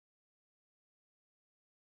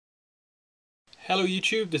Hello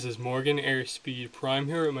YouTube, this is Morgan, Airspeed Prime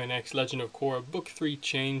here with my next Legend of Korra Book 3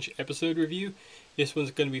 Change episode review. This one's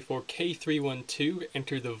going to be for K312,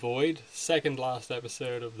 Enter the Void, second last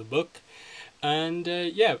episode of the book. And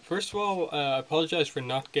yeah, first of all, I apologise for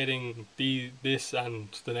not getting this and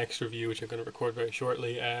the next review, which I'm going to record very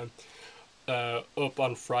shortly, up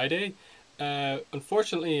on Friday.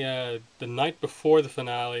 Unfortunately, the night before the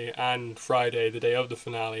finale and Friday, the day of the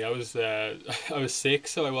finale, I was I was sick,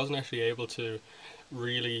 so I wasn't actually able to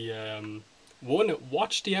really one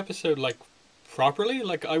watch the episode like properly.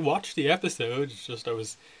 Like I watched the episode, it's just I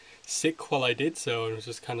was sick while I did so, and it was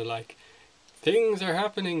just kind of like things are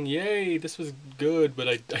happening. Yay, this was good, but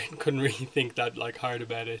I couldn't really think that like hard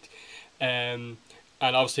about it. And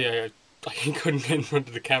obviously I couldn't get in front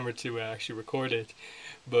of the camera to actually record it.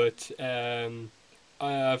 But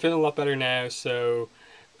I feel a lot better now, so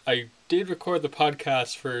I did record the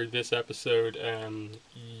podcast for this episode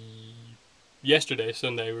yesterday,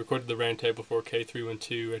 Sunday. We recorded the roundtable for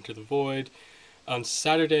K312 Enter the Void. On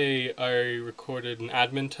Saturday, I recorded an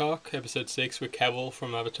admin talk, episode 6, with Kevil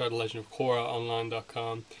from Avatar The Legend of Korra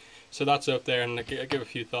online.com. So that's up there, and I give a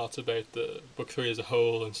few thoughts about the book 3 as a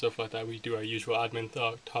whole and stuff like that. We do our usual admin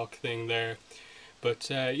talk thing there. But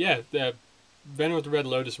yeah, the Venom of the Red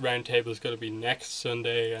Lotus roundtable is going to be next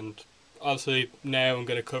Sunday, and obviously now I'm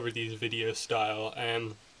going to cover these video style.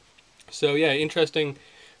 So yeah, interesting.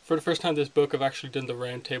 For the first time this book, I've actually done the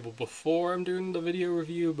roundtable before I'm doing the video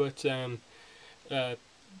review, but uh,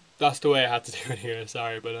 that's the way I had to do it here.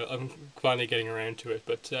 Sorry, but I'm finally getting around to it.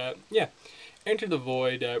 But yeah, Enter the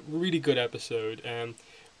Void, really good episode.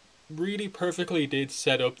 Really perfectly did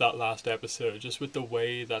set up that last episode, just with the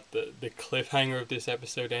way that the cliffhanger of this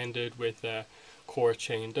episode ended with Korra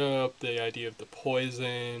chained up, the idea of the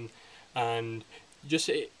poison, and just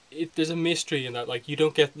there's a mystery in that. Like you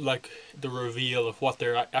don't get like the reveal of what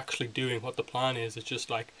they're actually doing, what the plan is. It's just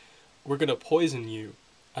like we're gonna poison you,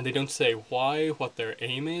 and they don't say why, what their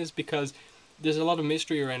aim is, because there's a lot of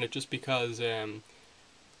mystery around it. Just because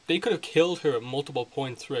they could have killed her at multiple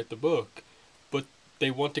points throughout the book, but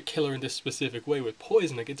they want to kill her in this specific way with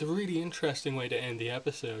poison. Like it's a really interesting way to end the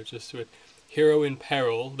episode, just with hero in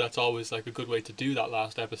peril. That's always like a good way to do that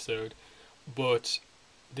last episode. But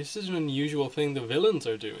this is an unusual thing the villains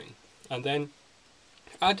are doing. And then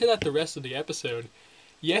add to that the rest of the episode.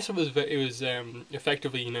 Yes, it was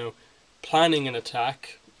effectively, planning an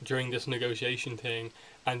attack during this negotiation thing,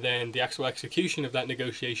 and then the actual execution of that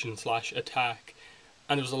negotiation slash attack.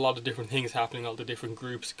 And there was a lot of different things happening, all the different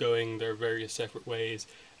groups going their various separate ways,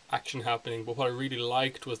 action happening. But what I really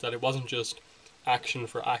liked was that it wasn't just action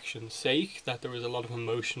for action's sake, that there was a lot of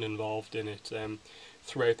emotion involved in it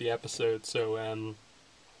throughout the episode. So,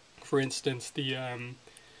 for instance, the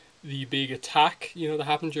big attack, that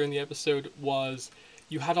happened during the episode was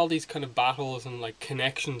you had all these kind of battles and like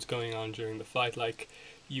connections going on during the fight. Like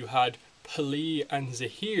you had Pali and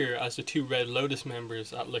Zahir as the two Red Lotus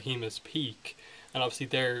members at Lahima's Peak, and obviously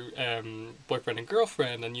they're boyfriend and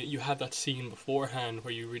girlfriend, and you had that scene beforehand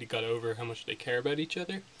where you really got over how much they care about each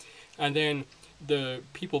other. And then the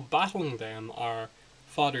people battling them are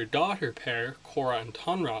father-daughter pair, Korra and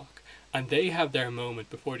Tonrock, and they have their moment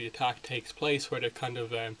before the attack takes place where they're kind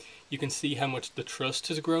of, you can see how much the trust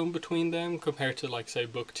has grown between them compared to like say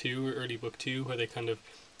book 2 or early book 2, where they kind of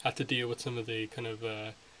had to deal with some of the kind of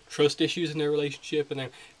trust issues in their relationship, and then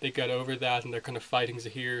they got over that and they're kind of fighting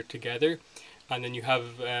Zahir together. And then you have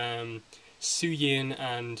Suyin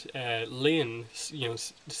and Lin,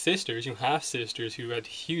 sisters, half sisters who had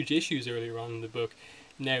huge issues earlier on in the book,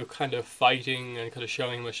 now kind of fighting and kind of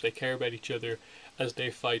showing how much they care about each other as they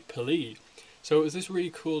fight Pali. So it was this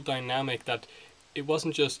really cool dynamic that it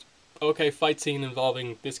wasn't just, okay, fight scene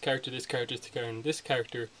involving this character, and this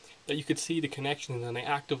character, that you could see the connections and they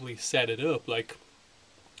actively set it up. Like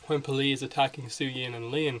when Pali is attacking Suyin and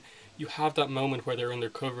Lin, you have that moment where they're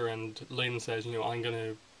undercover and Lin says, I'm going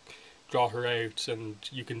to draw her out and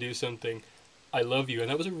you can do something. I love you. And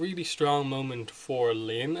that was a really strong moment for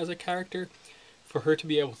Lin as a character, for her to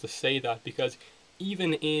be able to say that, because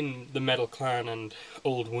even in the Metal Clan and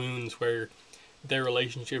Old Wounds, where their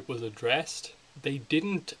relationship was addressed, they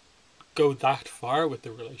didn't go that far with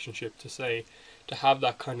the relationship to have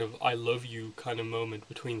that kind of I love you kind of moment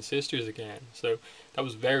between sisters again. So that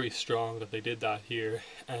was very strong that they did that here.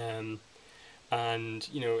 And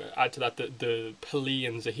add to that the Pali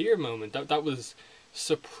and Zahir moment, that was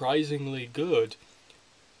surprisingly good.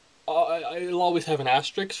 I'll always have an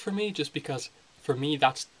asterisk for me, just because for me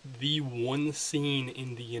that's the one scene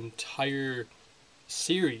in the entire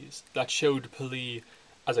series that showed Pali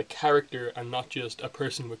as a character and not just a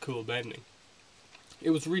person with cool bending. It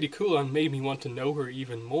was really cool and made me want to know her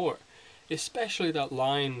even more. especially that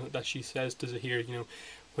line that she says to Zahir,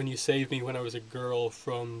 when you saved me when I was a girl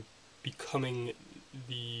from becoming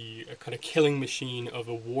the kind of killing machine of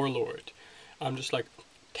a warlord. I'm just like,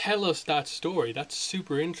 tell us that story. That's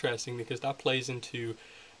super interesting because that plays into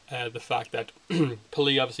the fact that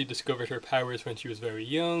Pali obviously discovered her powers when she was very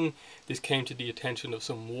young. This came to the attention of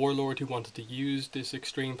some warlord who wanted to use this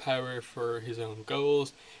extreme power for his own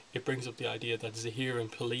goals. It brings up the idea that Zahir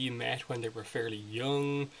and Pali met when they were fairly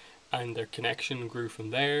young, and their connection grew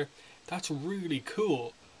from there. That's really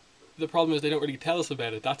cool. The problem is they don't really tell us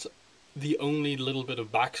about it. That's the only little bit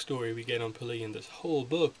of backstory we get on Pali in this whole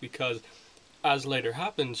book, because as later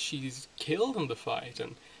happens, she's killed in the fight.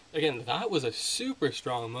 And again, that was a super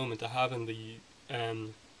strong moment to have in the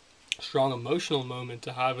strong emotional moment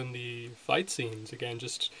to have in the fight scenes. Again,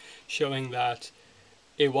 just showing that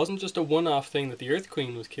it wasn't just a one-off thing that the Earth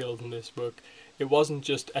Queen was killed in this book. It wasn't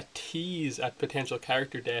just a tease at potential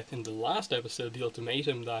character death in the last episode, the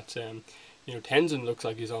ultimatum, that Tenzin looks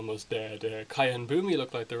like he's almost dead, Kaya and Bumi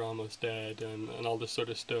look like they're almost dead, and all this sort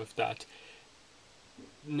of stuff. That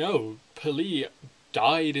no, Pali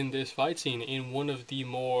died in this fight scene in one of the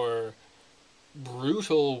more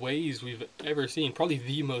brutal ways we've ever seen. Probably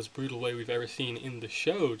the most brutal way we've ever seen in the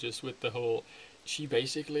show, just with the whole, she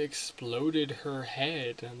basically exploded her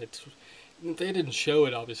head, and they didn't show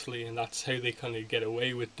it obviously, and that's how they kind of get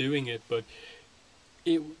away with doing it, but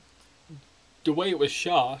the way it was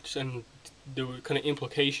shot and the kind of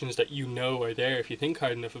implications that are there if you think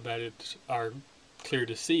hard enough about it are clear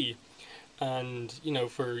to see. And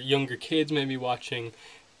for younger kids maybe watching,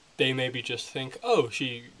 they maybe just think, oh,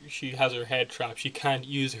 she has her head trapped, she can't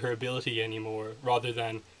use her ability anymore, rather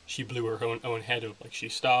than she blew her own head up, like she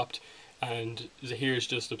stopped, and Zahir's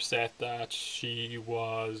just upset that she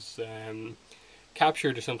was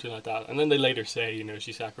captured or something like that. And then they later say,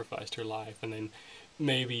 she sacrificed her life, and then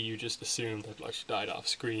maybe you just assume that like she died off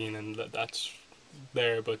screen and that's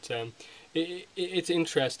there. But it's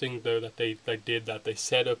interesting though that they did that. They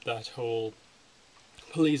set up that whole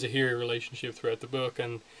Pali Zahir relationship throughout the book,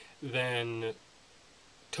 and then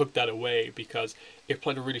took that away because it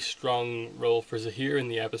played a really strong role for Zahir in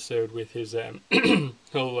the episode with his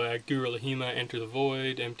whole Guru Lahima enter the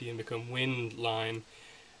void, empty and become wind line,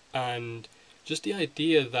 and just the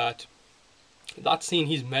idea that scene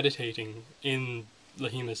he's meditating in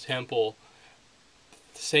Lahima's temple,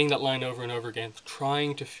 saying that line over and over again,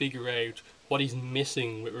 trying to figure out what he's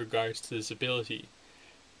missing with regards to this ability.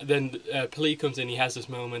 Then Pali comes in, he has this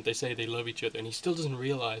moment, they say they love each other, and he still doesn't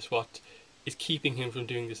realize what is keeping him from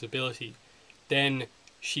doing this ability. Then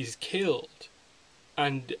she's killed,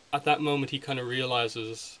 and at that moment he kind of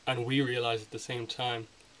realizes, and we realize at the same time,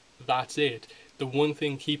 that's it. The one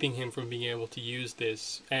thing keeping him from being able to use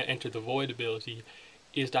this enter the void ability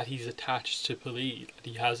is that he's attached to Pali, that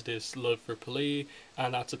he has this love for Pali,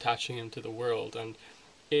 and that's attaching him to the world. And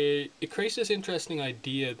it creates this interesting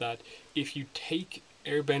idea that if you take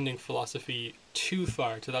airbending philosophy too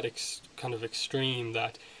far, to that kind of extreme,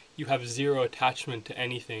 that you have zero attachment to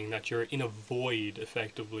anything, that you're in a void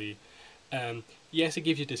effectively, yes, it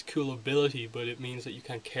gives you this cool ability, but it means that you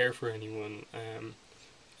can't care for anyone,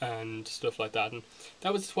 and stuff like that. And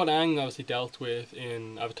that was what Aang obviously dealt with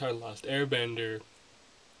in Avatar The Last Airbender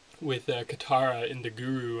with Katara in the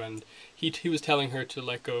Guru, and he was telling her to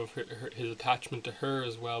let go of his attachment to her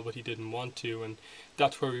as well, but he didn't want to, and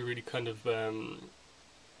that's where we really kind of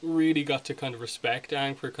really got to kind of respect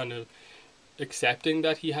Aang for kind of accepting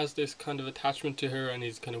that he has this kind of attachment to her, and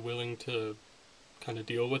he's kind of willing to kind of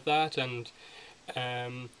deal with that. And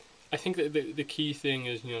I think that the key thing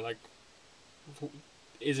is,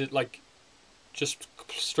 is it like just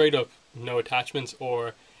straight up no attachments,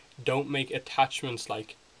 or don't make attachments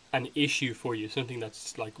like an issue for you, something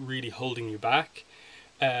that's like really holding you back.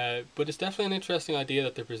 But it's definitely an interesting idea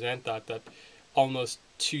that they present, that almost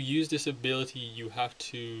to use this ability you have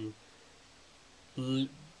to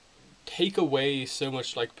take away so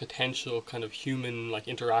much like potential kind of human like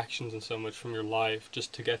interactions and so much from your life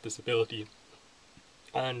just to get this ability.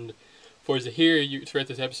 And for Zahir, throughout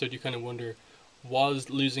this episode you kind of wonder, was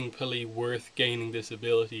losing Pali worth gaining this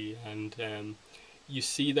ability? And you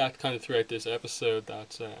see that kind of throughout this episode,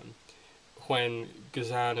 that when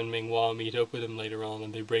Ghazan and Ming-Hua meet up with him later on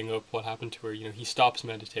and they bring up what happened to her, he stops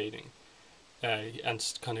meditating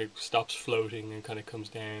and kind of stops floating and kind of comes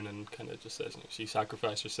down and kind of just says, she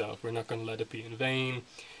sacrificed herself, we're not going to let it be in vain.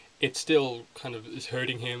 It still kind of is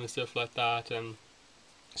hurting him and stuff like that. And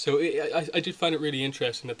so I did find it really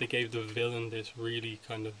interesting that they gave the villain this really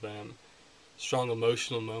kind of strong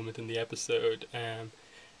emotional moment in the episode.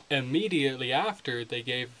 Immediately after, they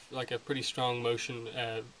gave like a pretty strong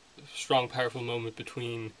powerful moment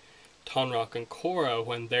between Tonrock and Korra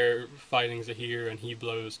when they're fighting Zahir and he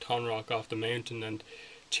blows Tonrock off the mountain. And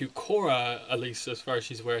to Korra, at least as far as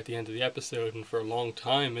she's aware at the end of the episode, and for a long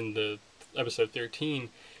time in the episode 13,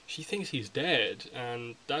 she thinks he's dead.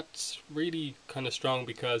 And that's really kind of strong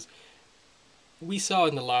because we saw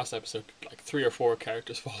in the last episode like 3 or 4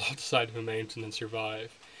 characters fall off the side of a mountain and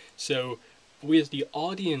survive. So we as the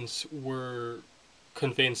audience were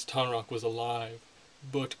convinced Tonrock was alive,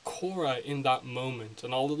 but Korra in that moment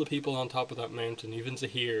and all of the people on top of that mountain, even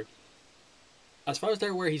Zahir, as far as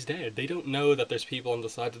they're aware, he's dead. They don't know that there's people on the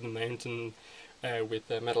side of the mountain with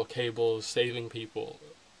metal cables saving people.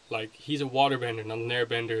 Like, he's a waterbender, not an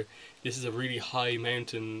airbender. This is a really high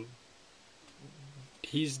mountain.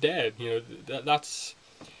 He's dead. That's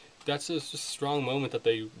a strong moment that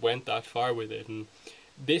they went that far with it. And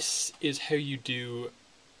this is how you do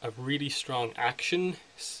a really strong action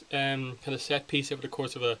kind of set piece over the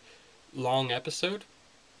course of a long episode,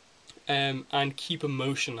 and keep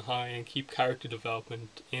emotion high and keep character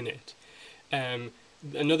development in it.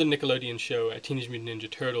 Another Nickelodeon show, Teenage Mutant Ninja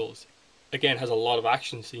Turtles, again has a lot of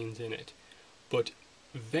action scenes in it, but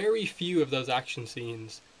very few of those action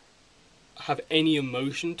scenes have any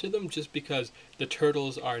emotion to them, just because the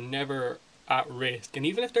turtles are never at risk. And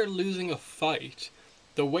even if they're losing a fight,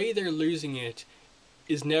 the way they're losing it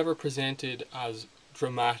is never presented as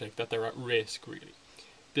dramatic, that they're at risk, really.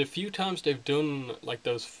 The few times they've done like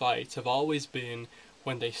those fights have always been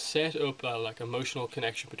when they set up a like emotional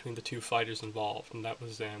connection between the two fighters involved. And that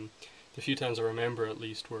was the few times I remember, at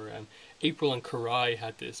least, where April and Karai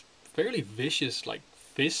had this fairly vicious like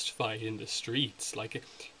fist fight in the streets. Like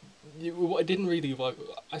it didn't really,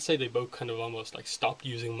 I say they both kind of almost like stopped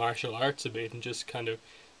using martial arts a bit and just kind of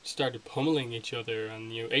started pummeling each other.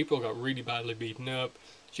 And April got really badly beaten up.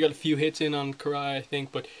 She got a few hits in on Karai, I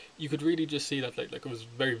think, but you could really just see that like it was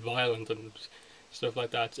very violent and stuff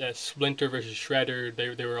like that. Splinter versus Shredder,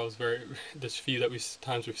 they were always very. There's few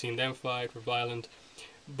times we've seen them fight were violent,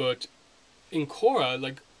 but in Korra,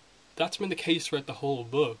 like, that's been the case throughout the whole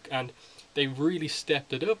book, and they've really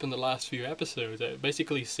stepped it up in the last few episodes.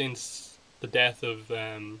 Basically, since the death of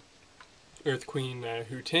Earth Queen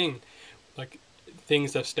Hu Ting, like,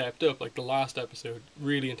 things have stepped up. Like the last episode,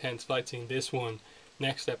 really intense fight scene. This one,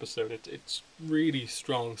 next episode, it's really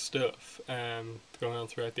strong stuff going on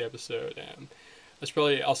throughout the episode. I should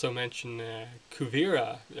probably also mention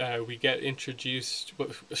Kuvira. We get introduced. Well,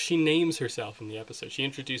 she names herself in the episode. She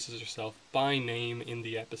introduces herself by name in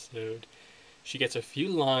the episode. She gets a few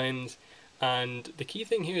lines, and the key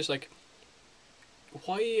thing here is like,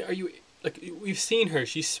 why are you like? We've seen her.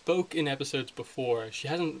 She spoke in episodes before. She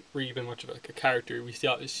hasn't really been much of like a character. We see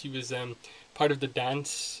she was part of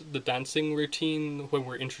the dancing routine when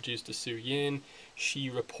we're introduced to Su Yin. She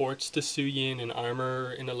reports to Su Yin in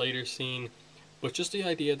armor in a later scene. But just the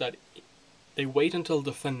idea that they wait until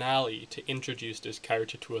the finale to introduce this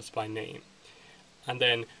character to us by name. And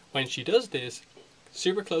then when she does this,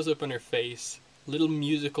 super close up on her face, little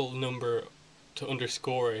musical number to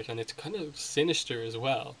underscore it, and it's kind of sinister as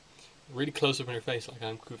well. Really close up in her face, like,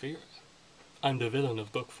 I'm Kuvira. I'm the villain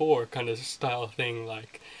of book 4, kind of style thing,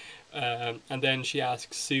 like. And then she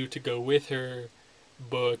asks Sue to go with her,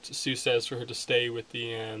 but Sue says for her to stay with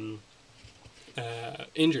the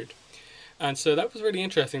injured. And so that was really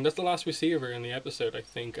interesting. That's the last we see of her in the episode, I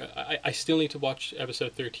think. I still need to watch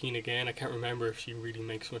episode 13 again. I can't remember if she really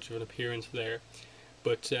makes much of an appearance there.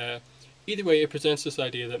 But either way, it presents this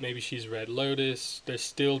idea that maybe she's Red Lotus. There's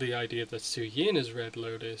still the idea that Su Yin is Red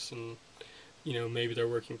Lotus, and maybe they're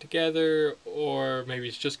working together, or maybe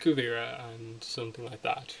it's just Kuvira and something like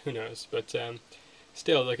that. Who knows? But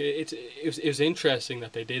still, like it was interesting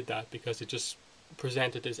that they did that, because it just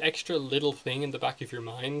presented this extra little thing in the back of your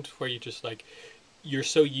mind where you just like, you're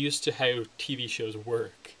so used to how TV shows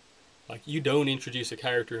work. Like, you don't introduce a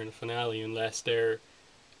character in a finale unless they're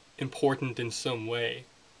important in some way,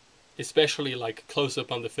 especially like close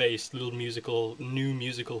up on the face, little new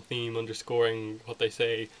musical theme underscoring what they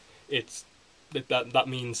say. It's that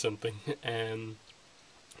means something.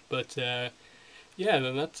 But yeah,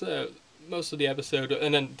 then that's most of the episode.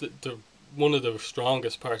 And then the one of the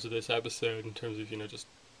strongest parts of this episode, in terms of just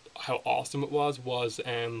how awesome it was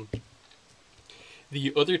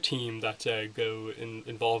the other team that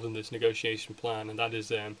involved in this negotiation plan, and that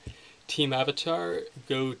is Team Avatar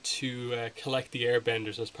go to collect the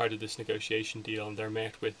airbenders as part of this negotiation deal, and they're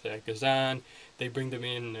met with Gazan. They bring them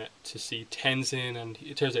in to see Tenzin, and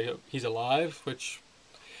it turns out he's alive, which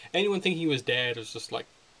anyone thinking he was dead was just like,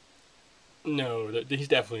 no, he's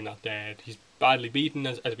definitely not dead. He's badly beaten,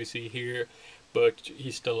 as we see here, but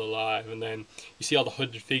he's still alive. And then you see all the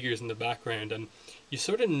hooded figures in the background, and you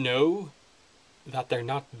sort of know that they're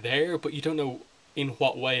not there, but you don't know in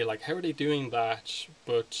what way. Like, how are they doing that?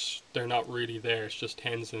 But they're not really there. It's just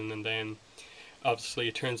Tenzin, and then obviously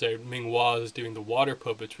it turns out Ming was doing the water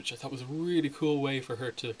puppets, which I thought was a really cool way for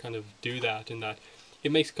her to kind of do that. In that,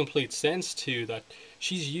 it makes complete sense too that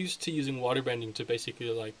she's used to using waterbending to basically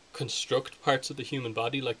like construct parts of the human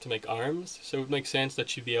body, like to make arms. So it makes sense that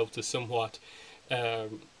she'd be able to somewhat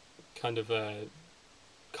um, kind of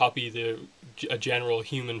copy a general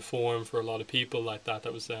human form for a lot of people like that.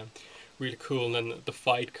 That was really cool. And then the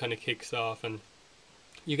fight kind of kicks off, and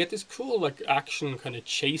you get this cool like action kind of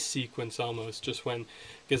chase sequence almost just when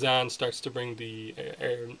Gazan starts to bring the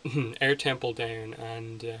air temple down,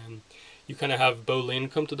 and you kind of have Bolin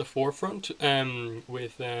come to the forefront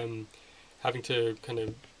with having to kind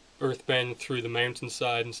of earthbend through the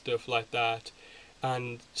mountainside and stuff like that.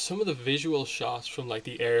 And some of the visual shots from like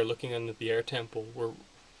the air looking at the air temple were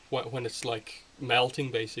when it's like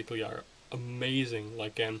melting basically are amazing.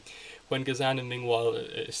 Like when Gazan and Mingwal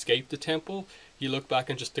escape the temple, you look back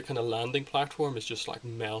and just the kind of landing platform is just like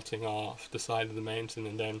melting off the side of the mountain,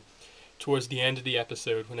 and then towards the end of the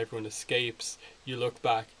episode when everyone escapes, you look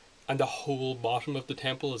back and the whole bottom of the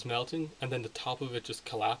temple is melting, and then the top of it just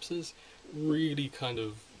collapses. Really kind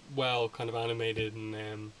of kind of animated,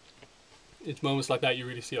 and it's moments like that you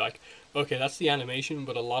really see like, okay, that's the animation,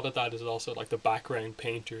 but a lot of that is also like the background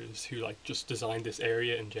painters who like just designed this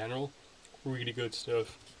area in general. Really good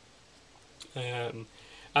stuff. Um,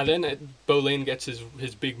 and then Bolin gets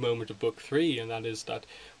his big moment of book 3, and that is that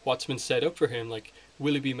what's been set up for him, like,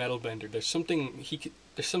 will he be Metalbender? There's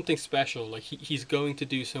something special. Like he's going to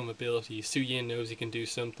do some ability. Su Yin knows he can do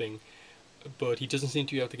something, but he doesn't seem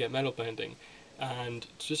to be able to get metal bending. And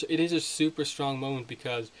just it is a super strong moment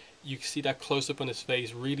because you see that close up on his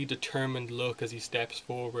face, really determined look as he steps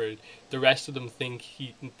forward. The rest of them think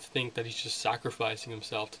that he's just sacrificing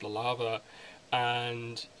himself to the lava,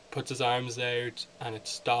 and puts his arms out, and it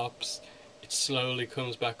stops. It slowly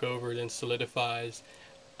comes back over, then solidifies,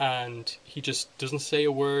 and he just doesn't say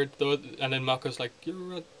a word. Though, and then Mako's like,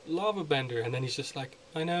 "You're a lava bender," and then he's just like,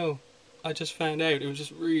 "I know, I just found out." It was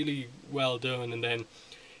just really well done, and then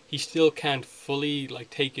he still can't fully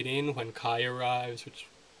like take it in when Kai arrives, which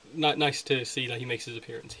not nice to see that he makes his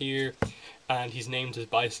appearance here, and he's named as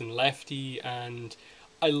Bison Lefty, and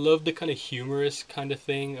I love the kind of humorous kind of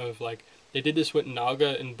thing of like they did this with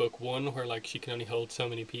Naga in book 1 where like she can only hold so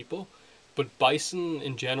many people, but bison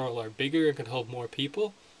in general are bigger and can hold more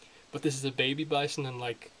people, but this is a baby bison, and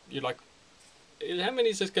like you're like, how many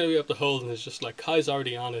is this gonna be able to hold? And it's just like Kai's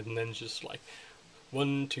already on it, and then just like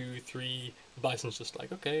 1, 2, 3. Bison's just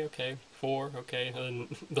like, okay, okay, 4, okay, and then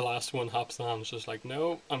the last one hops on. It's just like,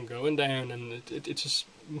 no, I'm going down, and it's just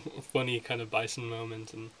a funny kind of Bison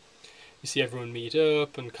moment, and you see everyone meet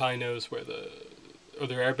up, and Kai knows where the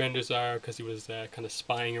other airbenders are because he was kind of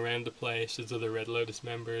spying around the place. There's other Red Lotus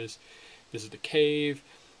members. This is the cave,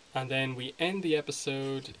 and then we end the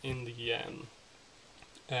episode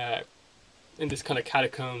uh, in this kind of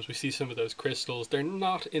catacombs. We see some of those crystals. They're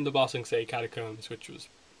not in the Ba Sing Se catacombs, which was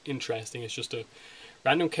interesting. It's just a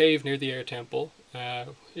random cave near the air temple.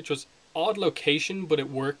 It was odd location, but it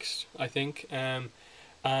works, I think. And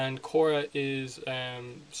Korra is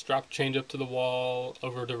strapped, chained up to the wall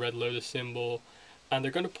over the Red Lotus symbol, and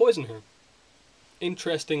they're going to poison her.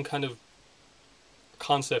 Interesting kind of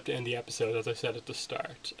concept in the episode, as I said at the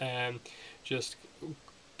start. Just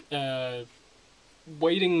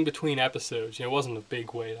waiting between episodes. It wasn't a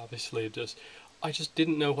big wait, obviously. I just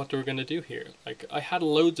didn't know what they were going to do here. Like, I had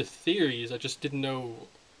loads of theories. I just didn't know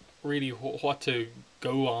really what to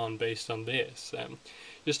go on based on this.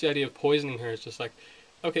 Just the idea of poisoning her is just like,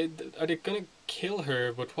 okay, are they going to kill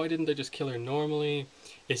her? But why didn't they just kill her normally?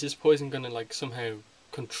 Is this poison going to like somehow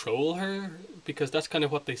control her? Because that's kind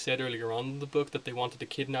of what they said earlier on in the book, that they wanted to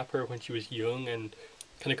kidnap her when she was young and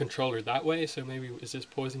kind of control her that way. So maybe is this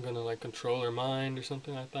poison going to like control her mind or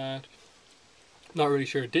something like that? Not really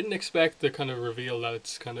sure. Didn't expect the kind of reveal that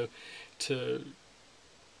it's kind of to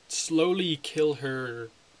slowly kill her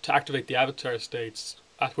to activate the avatar states,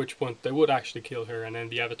 at which point they would actually kill her and end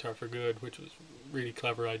the avatar for good, which was a really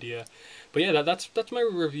clever idea. But yeah, that's my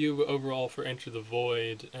review overall for Enter the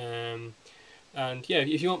Void. And yeah,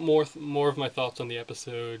 if you want more of my thoughts on the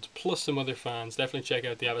episode, plus some other fans, definitely check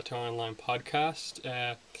out the Avatar Online podcast.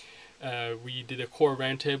 We did a core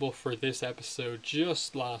roundtable for this episode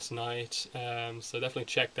just last night, so definitely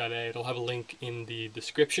check that out. I'll have a link in the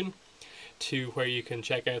description to where you can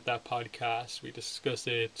check out that podcast. We discuss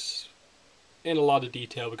it in a lot of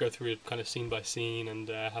detail. We go through it kind of scene by scene and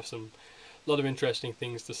have a lot of interesting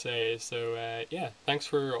things to say. So yeah, thanks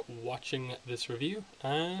for watching this review,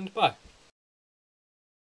 and bye.